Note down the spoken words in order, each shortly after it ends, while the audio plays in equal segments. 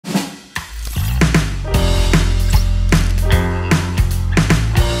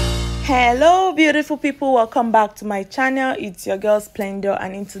Hello beautiful people, welcome back to my channel. It's your girl Splendor,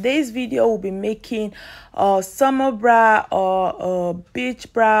 and in today's video we'll be making a summer bra or a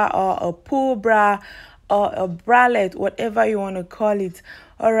beach bra or a pool bra or a bralette, whatever you want to call it.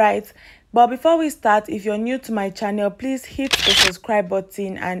 All right, but before we start, if you're new to my channel, please hit the subscribe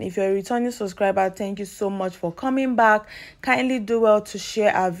button, and if you're a returning subscriber, thank you so much for coming back. Kindly do well to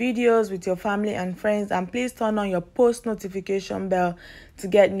share our videos with your family and friends, and please turn on your post notification bell to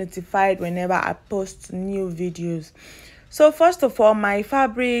get notified whenever I post new videos. So first of all, my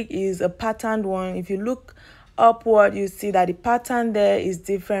fabric is a patterned one. If you look upward, you see that the pattern there is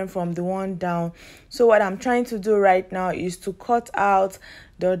different from the one down. So what I'm trying to do right now is to cut out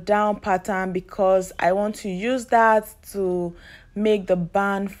the down pattern, because I want to use that to make the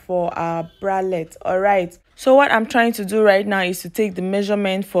band for our bralette. All right, so what I'm trying to do right now is to take the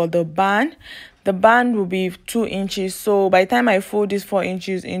measurement for the band. The band will be 2 inches, so by the time I fold this 4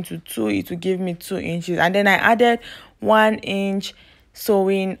 inches into 2, it will give me 2 inches, and then I added 1 inch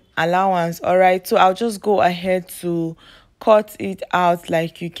sewing allowance. All right, so I'll just go ahead to cut it out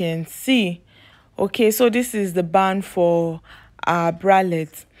like you can see. Okay, so this is the band for our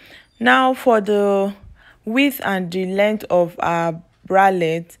bralette. Now for the width and the length of our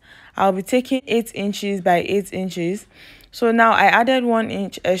bralette, I'll be taking 8 inches by 8 inches. So now I added 1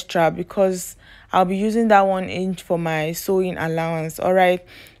 inch extra because I'll be using that 1 inch for my sewing allowance. All right,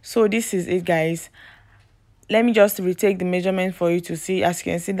 so this is it, guys. Let me just retake the measurement for you to see. As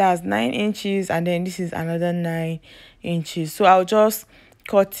you can see, that's 9 inches, and then this is another 9 inches. So I'll just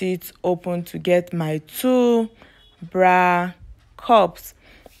cut it open to get my 2 bra cups.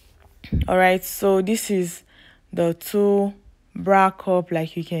 All right, so this is the 2 bra cup,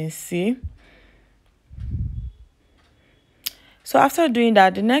 like you can see. So after doing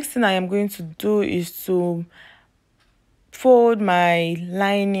that, the next thing I am going to do is to fold my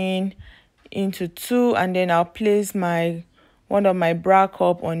lining into 2, and then I'll place one of my bra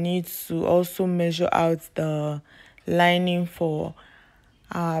cup on it to also measure out the lining for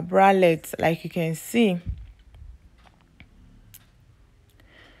our bralette, like you can see.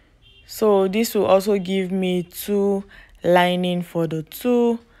 So this will also give me 2 lining for the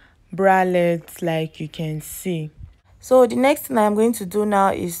 2 bralettes, like you can see. So the next thing I'm going to do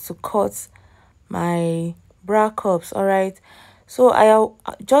now is to cut my bra cups. All right, so I'll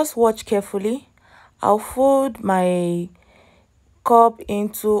just watch carefully. I'll fold my cup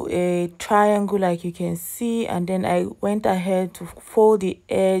into a triangle, like you can see, and then I went ahead to fold the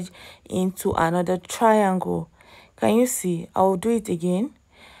edge into another triangle. Can you see? I'll do it again.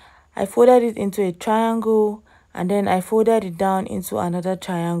 I folded it into a triangle, and then I folded it down into another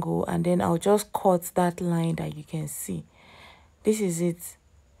triangle, and then I'll just cut that line that you can see. This is it.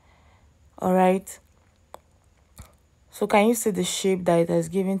 All right, so can you see the shape that it has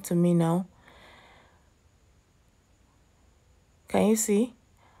given to me now? Can you see?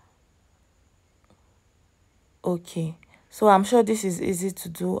 Okay, so I'm sure this is easy to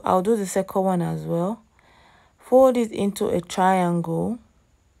do. I'll do the second one as well. Fold it into a triangle.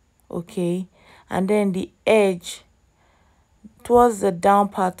 Okay, and then the edge towards the down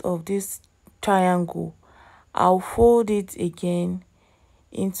part of this triangle, I'll fold it again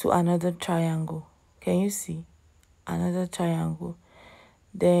into another triangle. Can you see? Another triangle.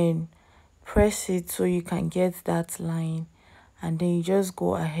 Then press it so you can get that line, and then you just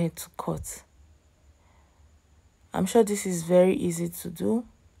go ahead to cut. I'm sure this is very easy to do.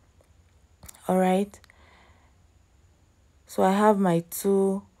 All right, so I have my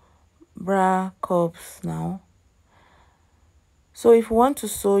 2 bra cups now. So if you want to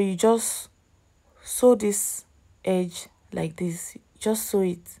sew, you just sew this edge like this. Just sew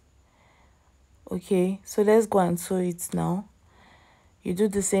it. Okay, so let's go and sew it now. You do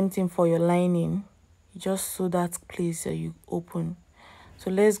the same thing for your lining. You just sew that place that you open.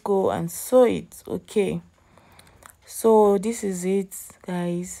 So let's go and sew it. Okay, so this is it,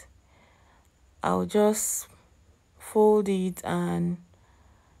 guys. I'll just fold it and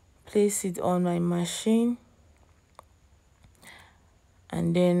place it on my machine,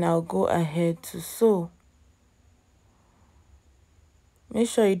 and then I'll go ahead to sew. Make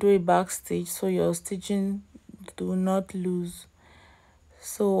sure you do a back stitch so your stitching do not lose.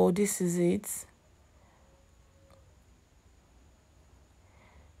 So this is it.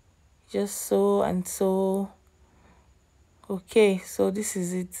 Just sew and sew. Okay, so this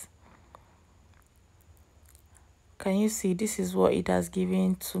is it. Can you see? This is what it has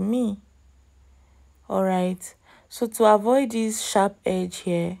given to me. All right, so to avoid this sharp edge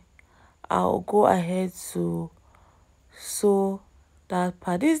here, I'll go ahead to sew that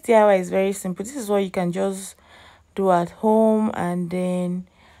part. This DIY is very simple. This is what you can just do at home, and then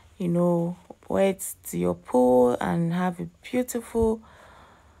you know, wear it to your pool and have a beautiful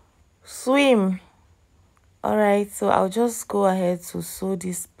swim. All right, so I'll just go ahead to sew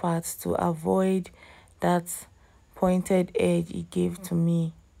this part to avoid that pointed edge it gave to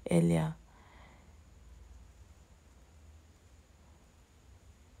me earlier.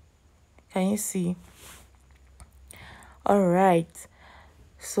 Can you see? All right,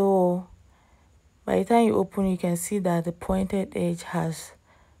 so by the time you open, you can see that the pointed edge has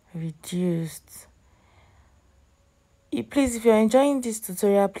reduced. Please, if you're enjoying this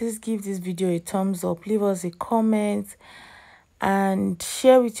tutorial, please give this video a thumbs up, leave us a comment, and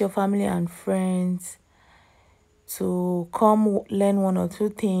share with your family and friends to come learn one or two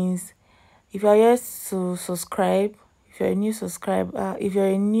things. If you're yet to subscribe, if you're a new subscriber, if you're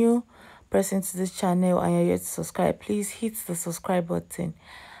a new person to this channel and you're yet to subscribe, please hit the subscribe button,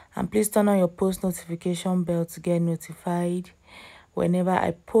 and please turn on your post notification bell to get notified whenever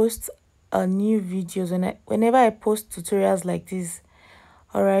I post a new videos, whenever I post tutorials like this.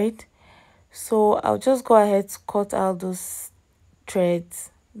 All right, so I'll just go ahead to cut out those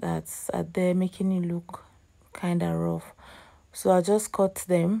threads that's are there making it look kind of rough. So I'll just cut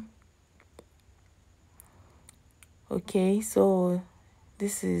them. Okay, so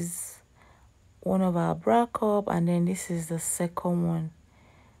this is one of our bra cup, and then this is the second one.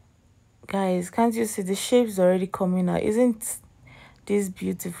 Guys, can't you see the shapes already coming out? Isn't this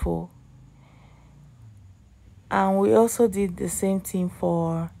beautiful? And we also did the same thing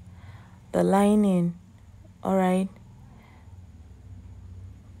for the lining. All right,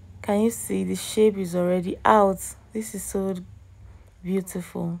 can you see the shape is already out? This is so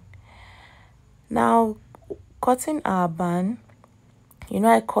beautiful. Now, cutting our band, you know,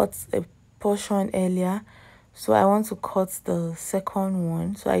 I cut a portion earlier, so I want to cut the second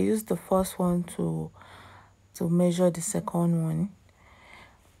one. So I used the first one to measure the second one.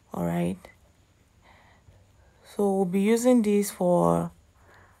 All right, so we'll be using this for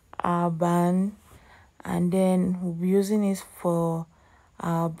our band, and then we'll be using it for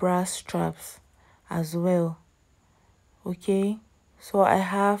our bra straps as well. Okay, so I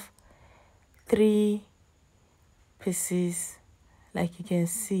have 3 pieces, like you can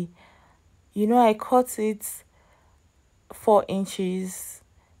see. You know, I cut it 4 inches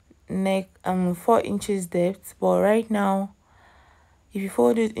neck, 4 inches depth, but right now if you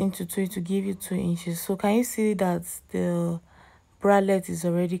fold it into 2, it will give you 2 inches. So can you see that the bralette is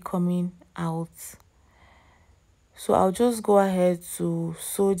already coming out? So I'll just go ahead to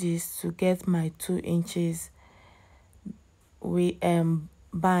sew this to get my 2 inches waistband.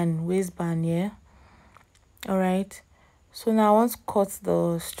 Yeah, all right, so now I want to cut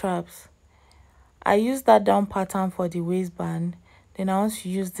the straps. I use that down pattern for the waistband, then I want to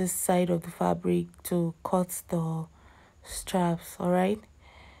use this side of the fabric to cut the straps. All right,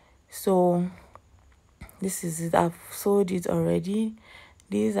 so this is it. I've sewed it already.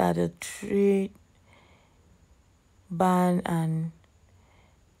 These are the 3 band and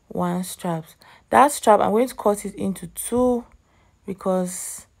 1 straps. That strap, I'm going to cut it into 2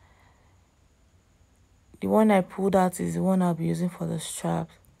 because the one I pulled out is the one I'll be using for the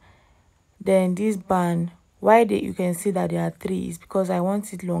straps. Then this band, why you can see that there are 3 is because I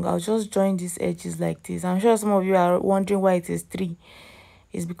want it long. I'll just join these edges like this. I'm sure some of you are wondering why it is 3.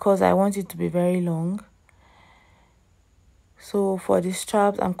 It's because I want it to be very long. So for the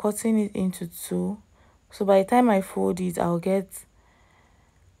straps, I'm cutting it into 2. So by the time I fold it, I'll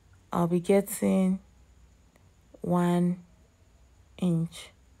be getting 1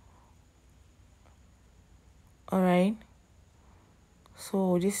 inch. All right,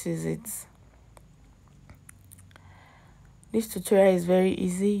 so this is it. This tutorial is very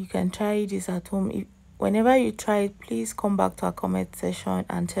easy. You can try this at home. Whenever you try it, please come back to our comment section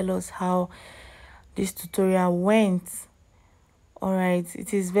and tell us how this tutorial went. All right,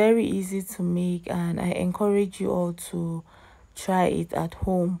 it is very easy to make, and I encourage you all to try it at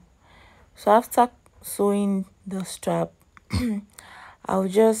home. So after sewing the strap, I'll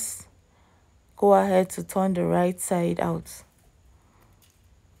just go ahead to turn the right side out.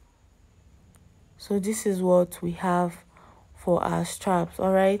 So this is what we have for our straps.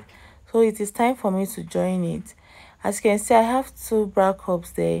 All right, so it is time for me to join it. As you can see, I have 2 bra cups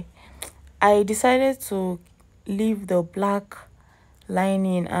there. I decided to leave the black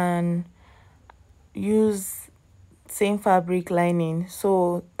lining and use same fabric lining,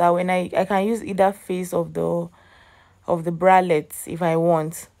 so that when I can use either face of the bralette if I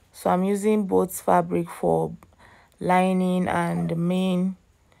want. So I'm using both fabric for lining and the main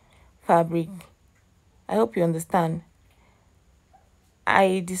fabric. I hope you understand.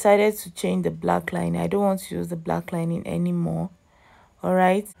 I decided to change the black lining. I don't want to use the black lining anymore. All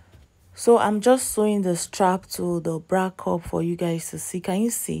right, So I'm just sewing the strap to the bra cup for you guys to see. Can you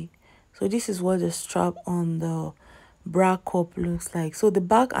see? So this is what the strap on the bra cup looks like. So the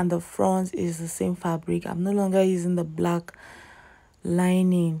back and the front is the same fabric. I'm no longer using the black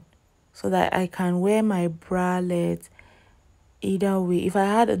lining so that I can wear my bralette either way. If I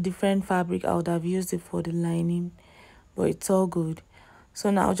had a different fabric, I would have used it for the lining, but it's all good. So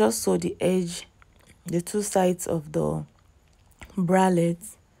now I'll just sew the edge, the two sides of the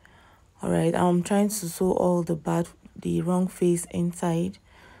bralette. All right, I'm trying to sew all the wrong face inside,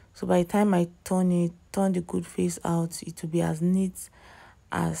 so by the time I turn the good face out, it will be as neat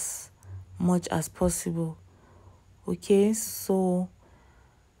as much as possible. Okay, so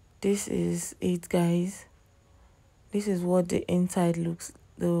this is it, guys. This is what the inside looks,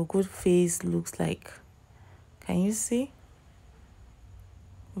 the good face looks like. Can you see?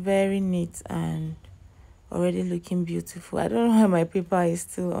 Very neat and already looking beautiful. I don't know why my paper is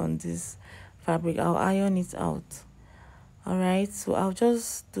still on this fabric. I'll iron it out. All right, so I'll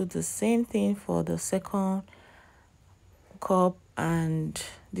just do the same thing for the second cup, and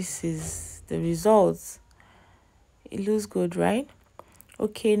this is the results. It looks good, right?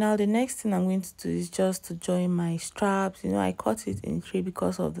 Okay, now the next thing I'm going to do is just to join my straps. You know, I cut it in three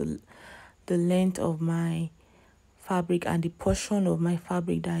because of the length of my fabric and the portion of my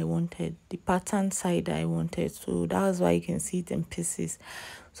fabric that I wanted, the pattern side that I wanted. So that's why you can see it in pieces.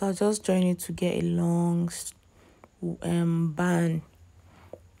 So I'll just join it to get a long band.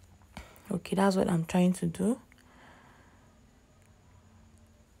 Okay, that's what I'm trying to do.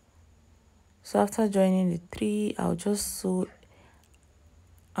 So after joining the three, I'll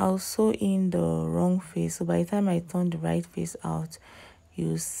sew in the wrong face. So by the time I turn the right face out,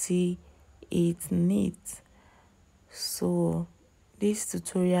 you'll see it's neat. So this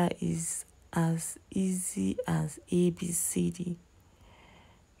tutorial is as easy as ABCD.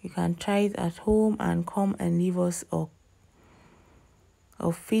 You can try it at home and come and leave us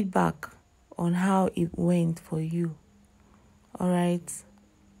a feedback on how it went for you. All right,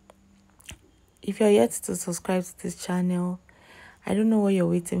 if you're yet to subscribe to this channel, I don't know what you're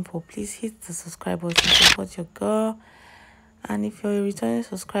waiting for. Please hit the subscribe button, support your girl. And if you're a returning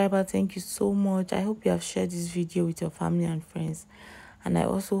subscriber, thank you so much. I hope you have shared this video with your family and friends, and I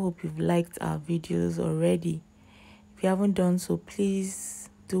also hope you've liked our videos already. If you haven't done so, please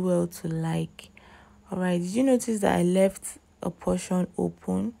do well to like. All right, did you notice that I left a portion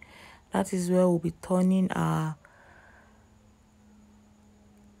open? That is where we'll be turning our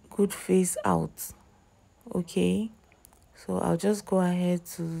good face out. Okay, so I'll just go ahead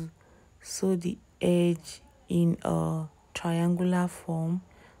to sew the edge in a triangular form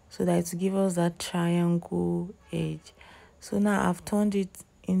so that it will give us that triangle edge. So now I've turned it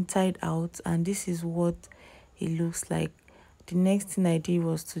inside out, and this is what it looks like. The next thing I did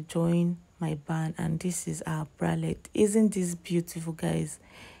was to join my band, and this is our bralette. Isn't this beautiful, guys?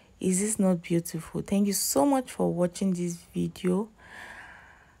 Is this not beautiful? Thank you so much for watching this video.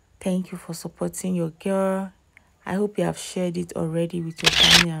 Thank you for supporting your girl. I hope you have shared it already with your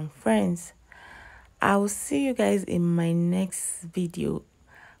family and friends. I will see you guys in my next video.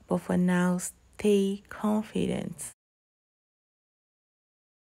 But for now, stay confident.